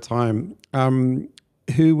see we're over time.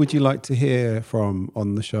 Who would you like to hear from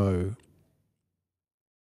on the show?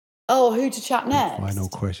 Oh, who to chat next? Final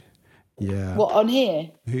question. Yeah. What, on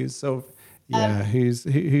here? Who's Yeah, who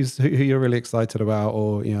you're really excited about,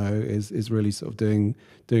 or is really sort of doing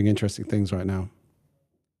interesting things right now?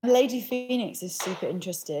 Lady Phoenix is super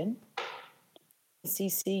interesting.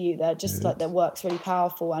 CCU, they're just like, their work's really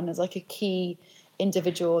powerful, and there's like a key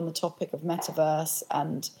individual on the topic of metaverse,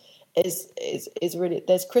 and is really,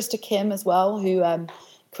 there's Krista Kim as well, who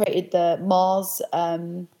created the Mars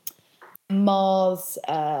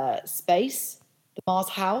space, the Mars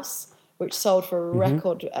house, which sold for a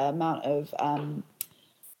record amount of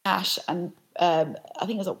cash, and I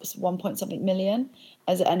think it was 1 point something million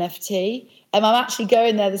as an NFT. I'm actually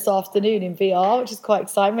going there this afternoon in VR, which is quite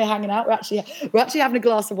exciting. We're hanging out. We're actually having a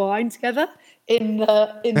glass of wine together in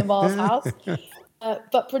the Mars house.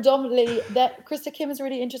 But predominantly, Krista Kim is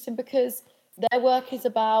really interesting because their work is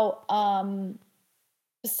about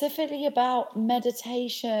specifically about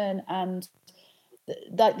meditation and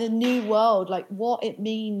like the new world, like what it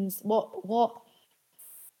means, what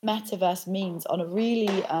metaverse means on a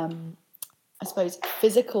really I suppose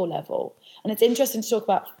physical level. And it's interesting to talk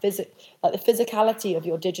about like the physicality of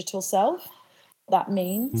your digital self, what that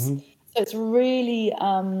means. So it's really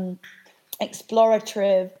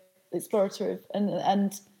explorative,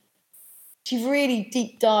 and she really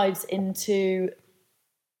deep dives into,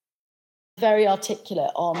 very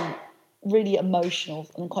articulate on really emotional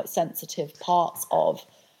and quite sensitive parts of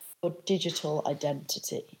your digital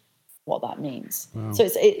identity, what that means. Wow. So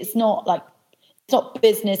it's not like, it's not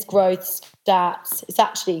business growth stats. It's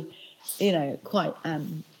actually, quite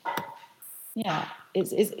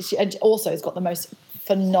It's and also it's got the most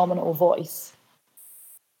phenomenal voice.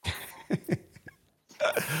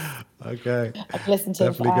 Okay, I've listened to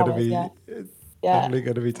definitely going to be definitely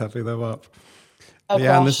going to be tapping them up.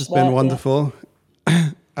 And this has been wonderful.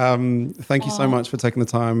 Thank you so much for taking the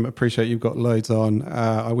time. Appreciate you've got loads on.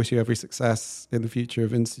 I wish you every success in the future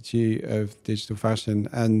of Institute of Digital Fashion.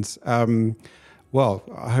 And well,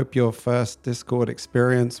 I hope your first Discord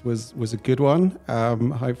experience was a good one.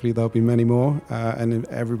 Hopefully there'll be many more. And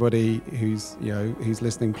everybody who's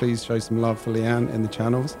listening, please show some love for Leanne in the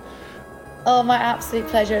channels. Oh, my absolute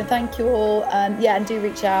pleasure. Thank you all. And do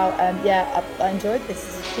reach out. I enjoyed this.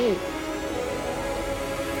 This is cute.